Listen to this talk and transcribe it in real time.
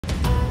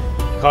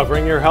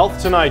Covering your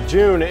health tonight,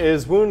 June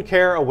is Wound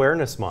Care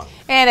Awareness Month.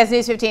 And as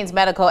News 15's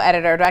medical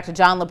editor, Dr.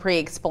 John Lepre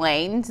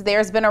explains,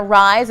 there's been a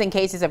rise in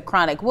cases of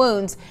chronic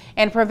wounds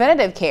and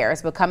preventative care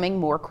is becoming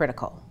more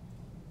critical.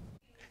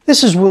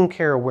 This is Wound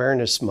Care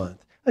Awareness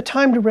Month, a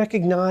time to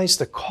recognize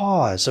the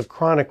cause of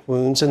chronic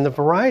wounds and the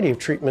variety of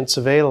treatments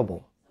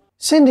available.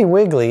 Cindy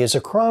Wigley is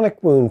a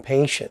chronic wound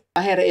patient.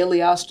 I had an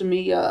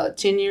ileostomy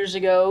 10 years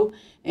ago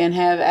and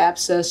have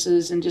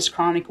abscesses and just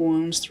chronic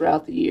wounds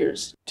throughout the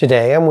years.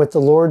 Today I'm with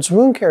the Lourdes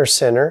Wound Care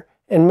Center,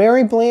 and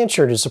Mary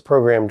Blanchard is the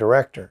program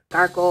director.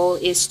 Our goal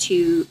is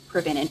to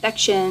prevent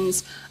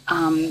infections,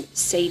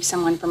 save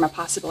someone from a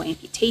possible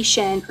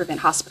amputation,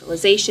 prevent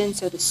hospitalization,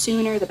 so the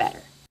sooner the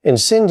better.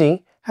 And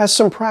Cindy has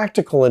some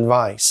practical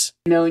advice.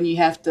 And you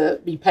have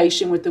to be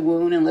patient with the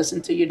wound and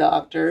listen to your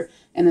doctor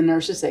and the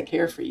nurses that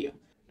care for you.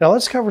 Now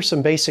let's cover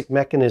some basic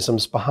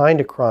mechanisms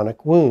behind a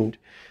chronic wound.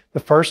 The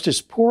first is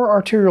poor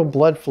arterial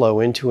blood flow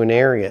into an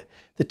area.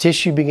 The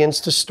tissue begins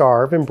to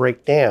starve and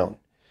break down.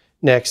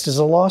 Next is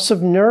a loss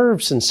of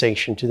nerve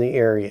sensation to the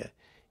area.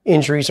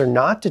 Injuries are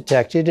not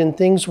detected and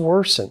things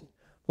worsen.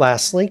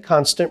 Lastly,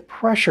 constant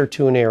pressure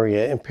to an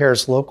area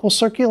impairs local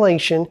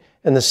circulation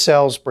and the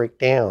cells break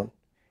down.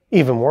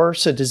 Even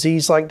worse, a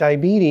disease like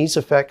diabetes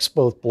affects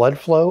both blood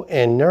flow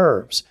and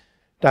nerves.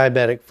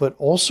 Diabetic foot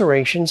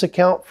ulcerations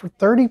account for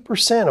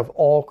 30% of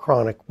all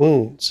chronic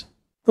wounds.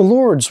 The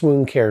Lourdes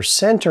Wound Care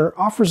Center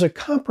offers a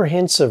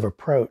comprehensive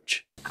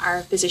approach.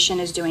 Our physician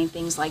is doing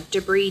things like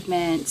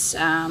debridements,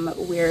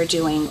 we're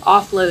doing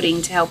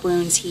offloading to help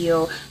wounds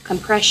heal,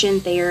 compression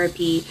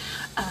therapy,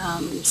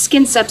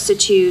 skin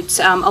substitutes,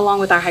 along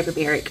with our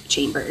hyperbaric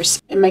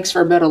chambers. It makes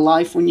for a better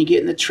life when you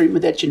get in the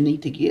treatment that you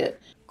need to get.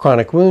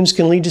 Chronic wounds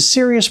can lead to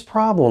serious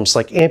problems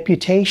like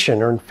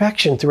amputation or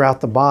infection throughout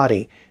the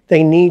body.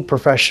 They need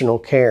professional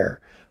care.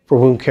 For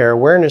Wound Care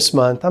Awareness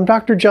Month, I'm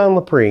Dr. John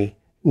Lepre,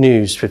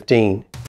 News 15.